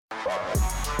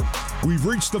We've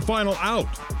reached the final out.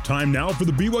 Time now for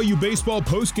the BYU Baseball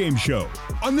Postgame Show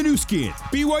on the new skin,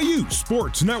 BYU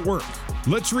Sports Network.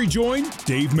 Let's rejoin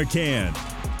Dave McCann.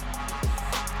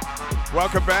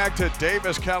 Welcome back to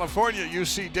Davis, California.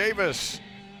 UC Davis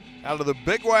out of the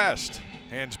Big West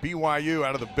hands BYU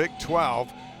out of the Big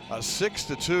 12. A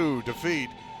 6-2 defeat.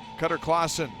 Cutter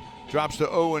Clausen drops to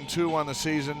 0-2 on the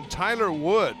season. Tyler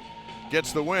Wood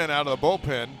gets the win out of the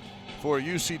bullpen for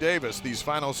UC Davis. These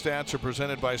final stats are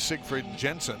presented by Siegfried &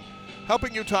 Jensen,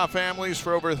 helping Utah families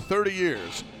for over 30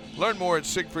 years. Learn more at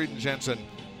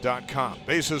siegfriedandjensen.com.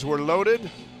 Bases were loaded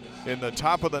in the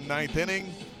top of the 9th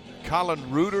inning.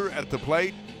 Colin Reuter at the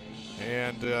plate,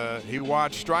 and he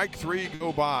watched strike 3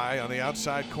 go by on the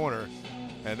outside corner,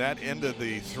 and that ended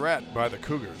the threat by the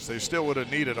Cougars. They still would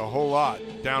have needed a whole lot,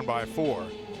 down by 4.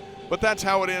 But that's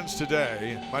how it ends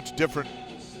today. Much different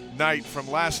night from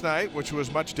last night, which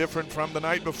was much different from the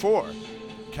night before.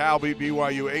 Cal beat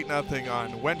BYU 8-0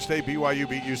 on Wednesday. BYU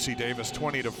beat UC Davis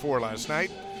 20-4 last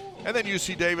night. And then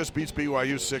UC Davis beats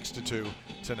BYU 6-2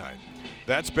 tonight.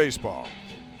 That's baseball.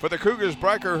 For the Cougars,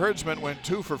 Bryker Herdsman went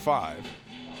 2 for 5.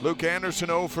 Luke Anderson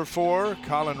 0 for 4.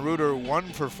 Colin Reuter 1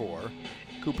 for 4.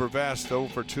 Cooper Vest 0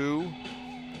 for 2.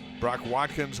 Brock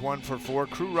Watkins 1 for 4.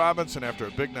 Crew Robinson, after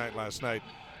a big night last night,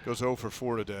 goes 0 for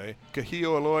 4 today.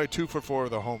 Kahio Aloy 2 for 4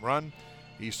 with a home run.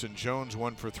 Easton Jones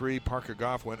 1 for 3. Parker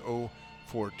Goff went 0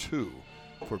 for 2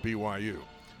 for BYU.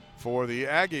 For the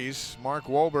Aggies, Mark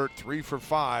Wolbert 3 for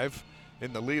 5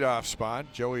 in the leadoff spot.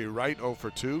 Joey Wright 0 for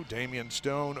 2. Damian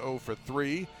Stone 0 for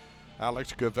 3.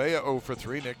 Alex Gavea 0 for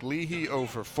 3. Nick Leahy 0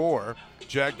 for 4.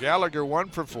 Jack Gallagher 1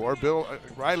 for 4.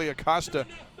 Riley Acosta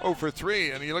 0 for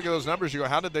 3. And you look at those numbers, you go,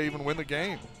 how did they even win the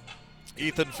game?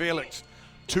 Ethan Felix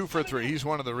 2 for 3. He's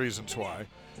one of the reasons why.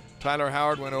 Tyler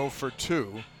Howard went 0 for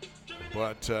 2.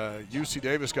 But UC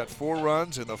Davis got 4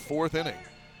 runs in the 4th inning,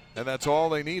 and that's all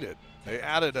they needed. They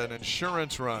added an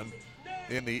insurance run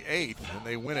in the 8th, and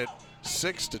they win it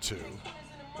 6-2.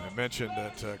 I mentioned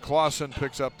that Clausen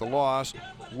picks up the loss.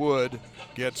 Wood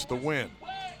gets the win.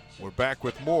 We're back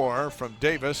with more from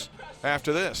Davis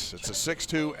after this. It's a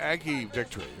 6-2 Aggie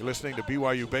victory. You're listening to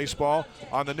BYU Baseball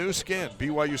on the new skin,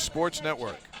 BYU Sports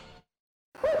Network.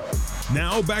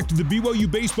 Now back to the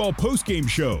BYU Baseball Postgame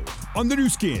Show on the new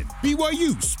skin,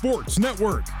 BYU Sports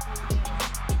Network.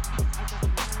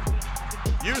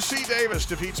 UC Davis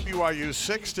defeats BYU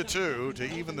 6-2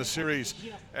 to even the series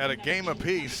at a game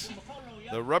apiece.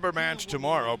 The rubber match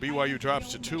tomorrow, BYU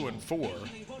drops to 2-4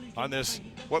 on this,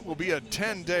 what will be a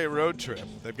 10-day road trip.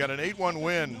 They've got an 8-1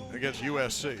 win against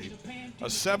USC, a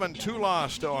 7-2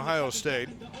 loss to Ohio State,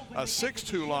 a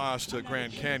 6-2 loss to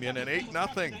Grand Canyon, an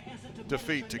 8-0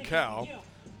 defeat to Cal,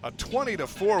 a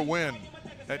 20-4 win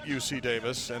at UC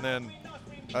Davis, and then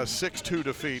a 6-2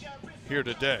 defeat here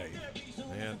today.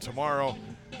 And tomorrow,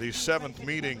 the 7th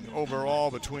meeting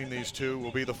overall between these two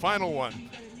will be the final one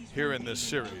here in this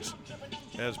series,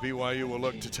 as BYU will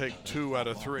look to take 2 out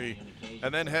of 3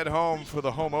 and then head home for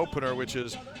the home opener, which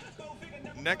is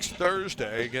next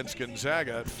Thursday against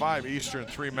Gonzaga at 5 Eastern,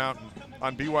 3 Mountain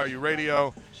on BYU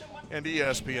Radio and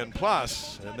ESPN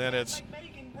Plus. And then it's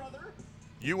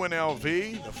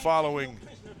UNLV the following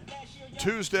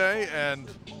Tuesday, and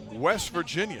West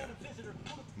Virginia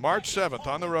March 7th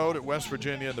on the road at West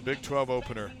Virginia in the Big 12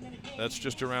 opener. That's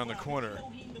just around the corner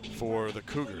for the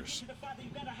Cougars.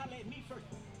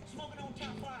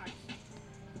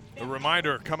 A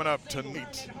reminder coming up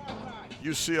tonight,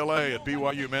 UCLA at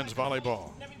BYU men's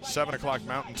volleyball, 7 o'clock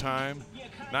Mountain Time,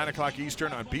 9 o'clock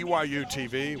Eastern on BYU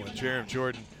TV with Jerem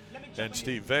Jordan and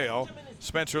Steve Vale.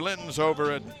 Spencer Linton's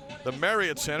over at the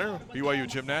Marriott Center, BYU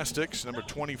Gymnastics, number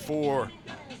 24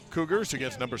 Cougars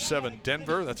against number 7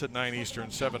 Denver. That's at 9 Eastern,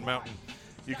 7 Mountain.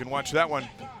 You can watch that one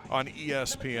on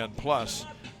ESPN Plus.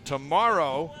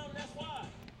 Tomorrow,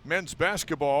 men's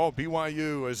basketball,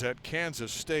 BYU is at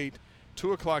Kansas State,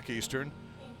 2 o'clock Eastern,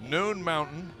 noon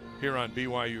Mountain here on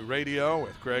BYU Radio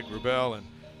with Greg Wrubell and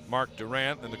Mark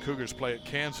Durant. And the Cougars play at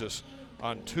Kansas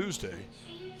on Tuesday,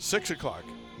 6 o'clock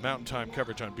Mountain Time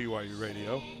coverage on BYU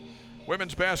Radio.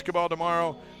 Women's basketball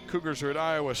tomorrow, Cougars are at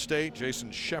Iowa State.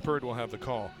 Jason Shepard will have the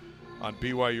call on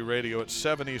BYU Radio at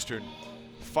 7 Eastern,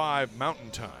 5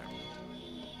 Mountain Time.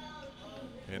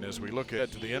 And as we look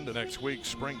ahead to the end of next week,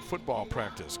 spring football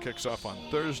practice kicks off on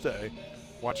Thursday.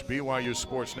 Watch BYU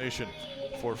Sports Nation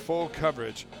for full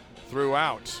coverage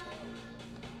throughout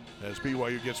as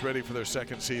BYU gets ready for their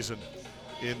second season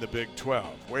in the Big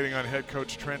 12. Waiting on head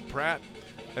coach Trent Pratt.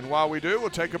 And while we do, we'll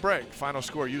take a break. Final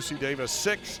score, UC Davis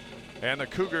 6 and the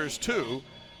Cougars 2.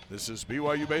 This is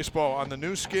BYU Baseball on the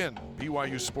new skin,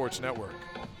 BYU Sports Network.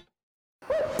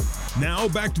 Now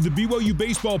back to the BYU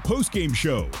Baseball postgame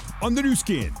show on the new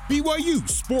skin, BYU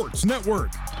Sports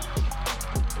Network.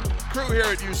 Crew here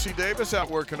at UC Davis out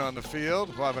working on the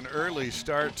field. We'll have an early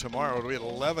start tomorrow. It'll be at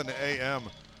 11 a.m.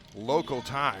 local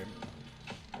time.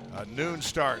 A noon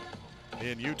start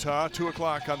in Utah, 2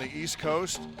 o'clock on the East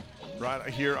Coast, right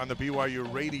here on the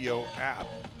BYU radio app.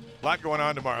 A lot going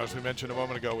on tomorrow, as we mentioned a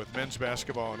moment ago, with men's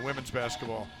basketball and women's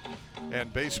basketball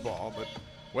and baseball. But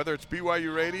whether it's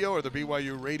BYU radio or the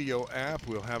BYU radio app,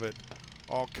 we'll have it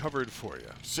all covered for you.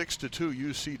 6-2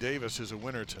 UC Davis is a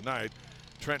winner tonight.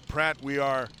 Trent Pratt, we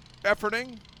are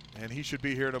efforting, and he should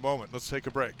be here in a moment. Let's take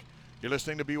a break. You're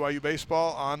listening to BYU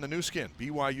Baseball on the new skin,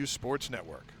 BYU Sports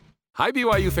Network. Hi,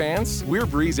 BYU fans. We're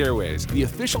Breeze Airways, the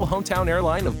official hometown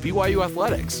airline of BYU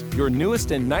Athletics. Your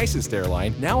newest and nicest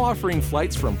airline, now offering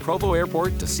flights from Provo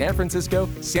Airport to San Francisco,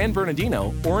 San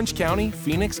Bernardino, Orange County,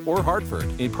 Phoenix, or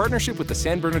Hartford, in partnership with the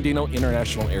San Bernardino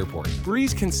International Airport.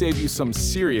 Breeze can save you some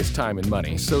serious time and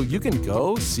money, so you can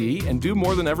go, see, and do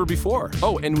more than ever before.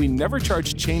 Oh, and we never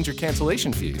charge change or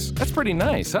cancellation fees. That's pretty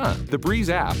nice, huh? The Breeze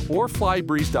app or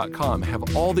flybreeze.com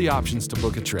have all the options to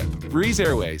book a trip. Breeze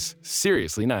Airways,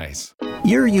 seriously nice.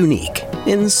 You're unique,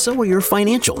 and so are your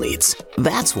financial needs.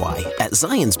 That's why at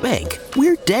Zions Bank,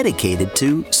 we're dedicated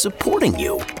to supporting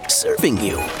you, serving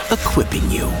you, equipping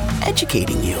you,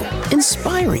 educating you,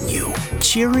 inspiring you,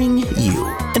 cheering you,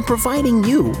 and providing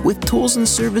you with tools and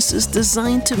services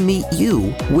designed to meet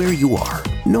you where you are,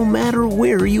 no matter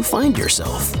where you find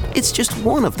yourself. It's just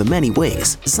one of the many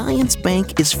ways Zions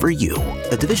Bank is for you.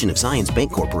 A division of Zions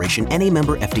Bank Corporation and a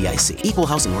member FDIC. Equal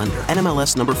housing lender.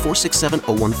 NMLS number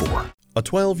 467014. A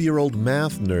 12-year-old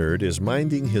math nerd is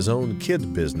minding his own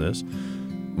kid business.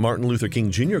 Martin Luther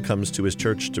King Jr. comes to his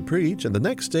church to preach, and the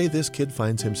next day this kid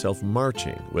finds himself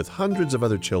marching with hundreds of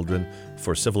other children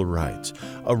for civil rights,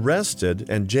 arrested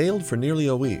and jailed for nearly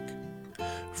a week.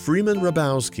 Freeman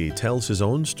Rabowski tells his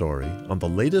own story on the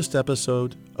latest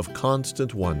episode of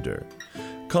Constant Wonder.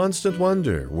 Constant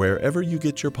Wonder, wherever you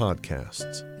get your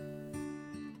podcasts.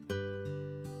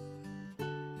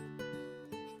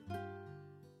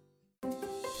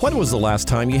 When was the last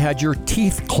time you had your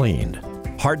teeth cleaned?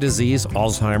 Heart disease,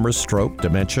 Alzheimer's, stroke,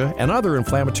 dementia, and other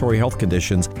inflammatory health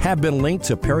conditions have been linked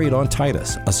to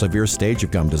periodontitis, a severe stage of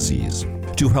gum disease.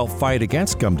 To help fight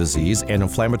against gum disease and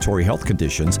inflammatory health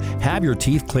conditions, have your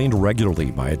teeth cleaned regularly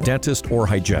by a dentist or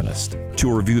hygienist.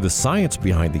 To review the science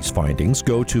behind these findings,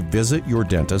 go to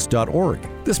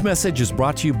visityourdentist.org. This message is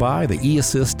brought to you by the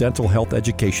eAssist Dental Health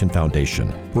Education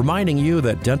Foundation, reminding you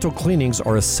that dental cleanings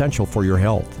are essential for your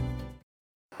health.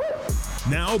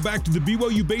 Now back to the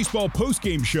BYU Baseball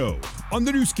postgame show on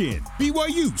the new skin,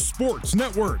 BYU Sports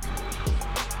Network.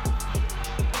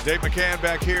 Dave McCann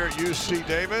back here at UC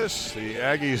Davis. The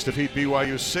Aggies defeat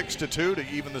BYU 6-2 to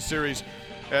even the series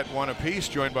at 1 apiece,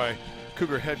 joined by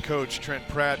Cougar head coach Trent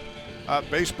Pratt.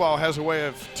 Baseball has a way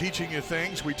of teaching you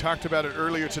things. We talked about it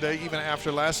earlier today, even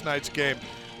after last night's game,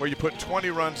 where you put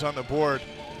 20 runs on the board,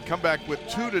 come back with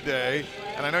 2 today,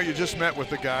 and I know you just met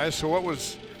with the guys, so what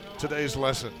was today's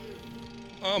lesson?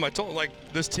 I told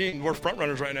this team, we're front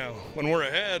runners right now. When we're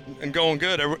ahead and going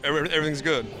good, everything's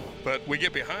good. But we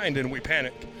get behind and we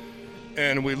panic,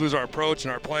 and we lose our approach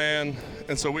and our plan.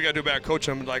 And so we got to do better, coach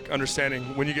them, understanding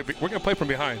when we're going to play from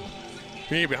behind.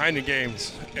 We get behind in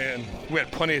games, and we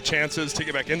had plenty of chances to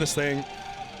get back in this thing,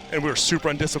 and we were super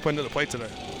undisciplined at the plate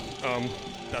today.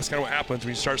 That's kind of what happens when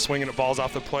you start swinging at balls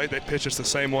off the plate. They pitch us the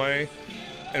same way,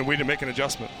 and we didn't make an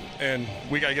adjustment. And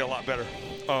we got to get a lot better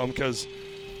because.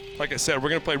 Like I said, we're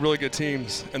going to play really good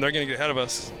teams, and they're going to get ahead of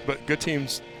us. But good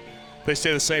teams, they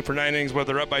stay the same for 9 innings,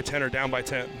 whether they're up by 10 or down by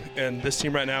 10. And this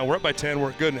team right now, we're up by 10,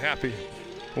 we're good and happy.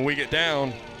 When we get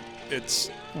down,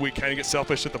 we kind of get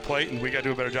selfish at the plate, and we got to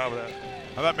do a better job of that.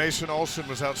 I thought Mason Olson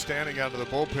was outstanding out of the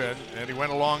bullpen, and he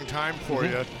went a long time for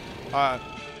you.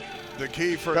 The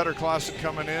key for Cutter Clausen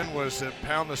coming in was to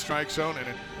pound the strike zone, and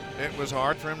it was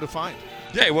hard for him to find.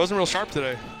 Yeah, he wasn't real sharp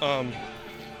today.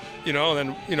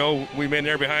 We made an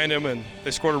error behind him, and they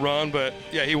scored a run. But,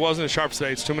 yeah, he wasn't as sharp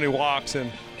today. It's too many walks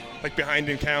and, behind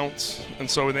him counts. And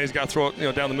so then he's got to throw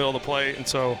it, down the middle of the plate. And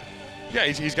so, yeah,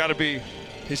 he's got to be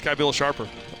a little sharper.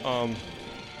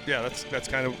 That's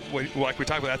kind of what, like we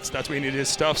talked about. That's what he needed. His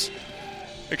stuff's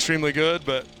extremely good,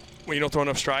 but when you don't throw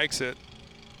enough strikes,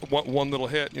 one little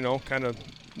hit, kind of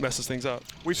messes things up.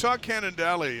 We saw Cannon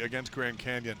Daly against Grand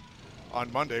Canyon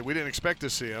on Monday. We didn't expect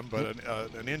to see him, but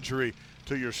an injury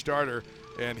to your starter,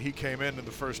 and he came in the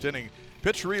first inning.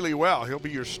 Pitched really well. He'll be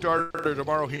your starter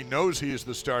tomorrow. He knows he is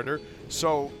the starter.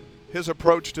 So his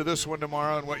approach to this one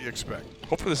tomorrow and what you expect?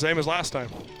 Hopefully the same as last time.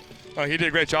 He did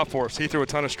a great job for us. He threw a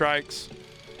ton of strikes.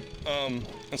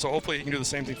 And so hopefully he can do the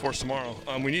same thing for us tomorrow.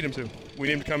 We need him to. We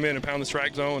need him to come in and pound the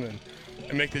strike zone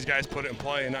and make these guys put it in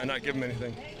play and not give them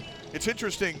anything. It's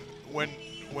interesting when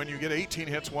you get 18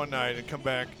 hits one night and come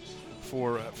back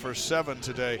for 7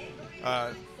 today.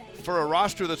 For a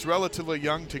roster that's relatively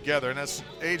young together, and that's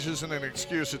age isn't an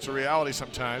excuse, it's a reality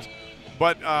sometimes.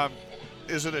 But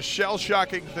is it a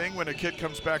shell-shocking thing when a kid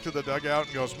comes back to the dugout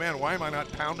and goes, man, why am I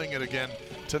not pounding it again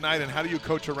tonight, and how do you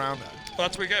coach around that? Well,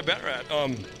 that's what we got better at.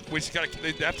 We just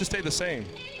they have to stay the same.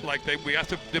 Like we have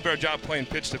to do a better job playing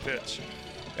pitch to pitch,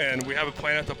 and we have a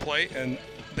plan at the plate, and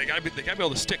they got to be able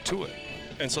to stick to it.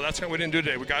 And so that's kind of what we didn't do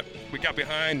today. We got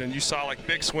behind, and you saw like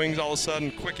big swings all of a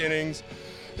sudden, quick innings,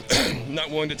 not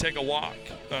willing to take a walk.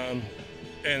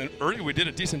 And early we did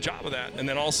a decent job of that, and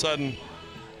then all of a sudden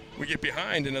we get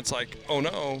behind, and it's like, oh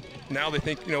no, now they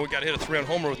think we got to hit a 3-run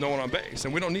homer with no one on base,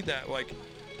 and we don't need that. Like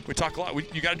we talk a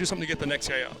lot. You got to do something to get the next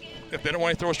guy out. If they don't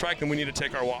want to throw a strike, then we need to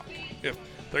take our walk. If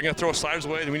they're going to throw sliders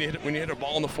away, then we need to hit a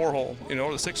ball in the 4-hole, or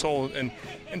the 6-hole,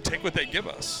 and take what they give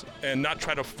us and not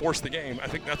try to force the game. I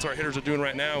think that's what our hitters are doing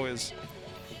right now is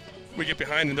we get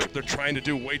behind and they're trying to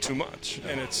do way too much.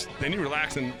 And they need to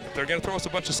relax. And if they're going to throw us a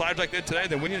bunch of sliders like they did today,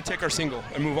 then we need to take our single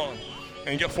and move on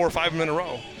and get 4 or 5 of them in a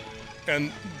row.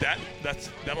 And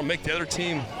that'll make the other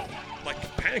team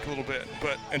panic a little bit,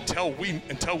 but until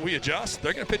we adjust,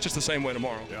 they're going to pitch us the same way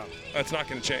tomorrow. Yeah. That's not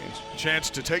going to change.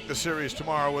 Chance to take the series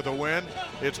tomorrow with a win.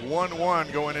 It's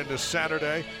 1-1 going into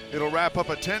Saturday. It'll wrap up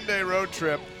a 10-day road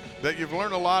trip that you've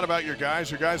learned a lot about your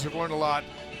guys. Your guys have learned a lot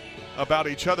about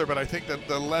each other, but I think that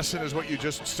the lesson is what you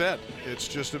just said. It's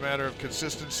just a matter of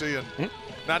consistency and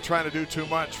not trying to do too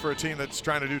much for a team that's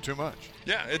trying to do too much.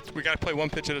 Yeah, we got to play one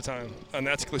pitch at a time, and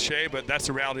that's cliche, but that's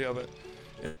the reality of it.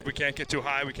 We can't get too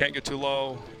high, we can't get too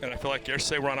low, and I feel like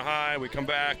yesterday we're on a high, we come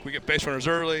back, we get base runners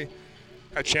early,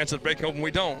 have chances of breaking open, we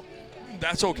don't.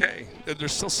 That's okay.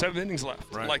 There's still 7 innings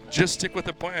left. Right. Just stick with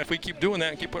the plan. If we keep doing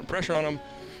that and keep putting pressure on them,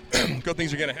 good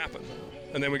things are going to happen.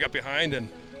 And then we got behind, and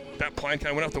that plan kind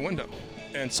of went out the window.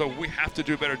 And so we have to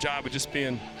do a better job of just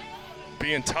being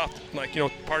tough.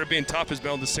 Part of being tough is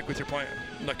being able to stick with your plan.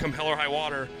 Come hell or high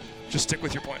water, just stick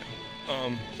with your plan.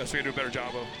 That's what we got to do a better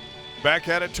job of. Back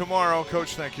at it tomorrow.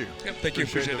 Coach, thank you. Yep, thank you.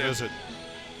 Appreciate the visit.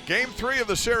 Game 3 of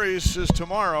the series is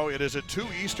tomorrow. It is at 2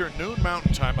 Eastern, noon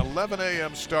Mountain Time, 11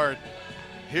 a.m. start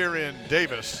here in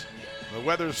Davis. The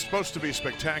weather's supposed to be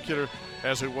spectacular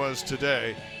as it was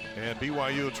today, and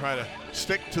BYU will try to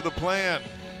stick to the plan.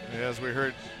 As we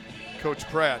heard Coach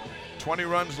Pratt, 20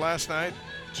 runs last night,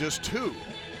 just 2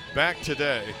 back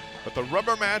today. But the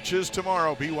rubber match is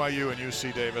tomorrow, BYU and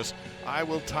UC Davis. I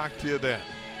will talk to you then.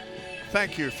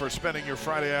 Thank you for spending your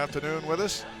Friday afternoon with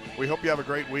us. We hope you have a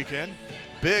great weekend.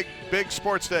 Big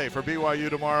sports day for BYU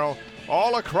tomorrow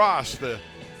all across the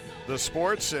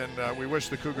sports, and we wish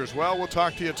the Cougars well. We'll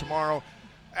talk to you tomorrow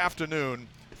afternoon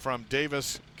from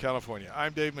Davis, California.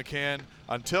 I'm Dave McCann.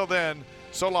 Until then,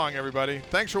 so long, everybody.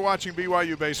 Thanks for watching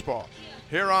BYU Baseball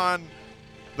here on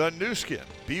the new skin,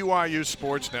 BYU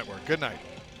Sports Network. Good night.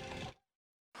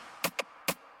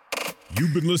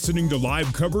 You've been listening to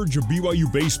live coverage of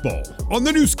BYU baseball on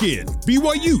the new skin,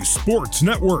 BYU Sports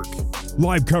Network.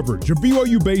 Live coverage of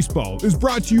BYU baseball is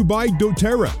brought to you by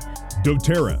doTERRA.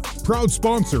 doTERRA, proud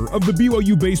sponsor of the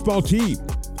BYU baseball team.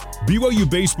 BYU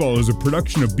Baseball is a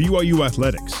production of BYU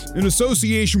Athletics in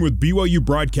association with BYU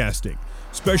Broadcasting.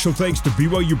 Special thanks to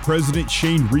BYU President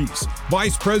Shane Reese,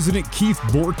 Vice President Keith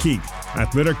Borking,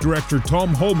 Athletic Director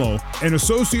Tom Holmo, and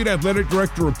Associate Athletic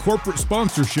Director of Corporate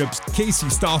Sponsorships Casey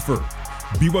Stauffer.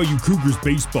 BYU Cougars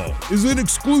Baseball is an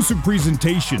exclusive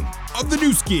presentation of the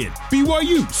new skin,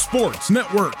 BYU Sports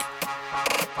Network.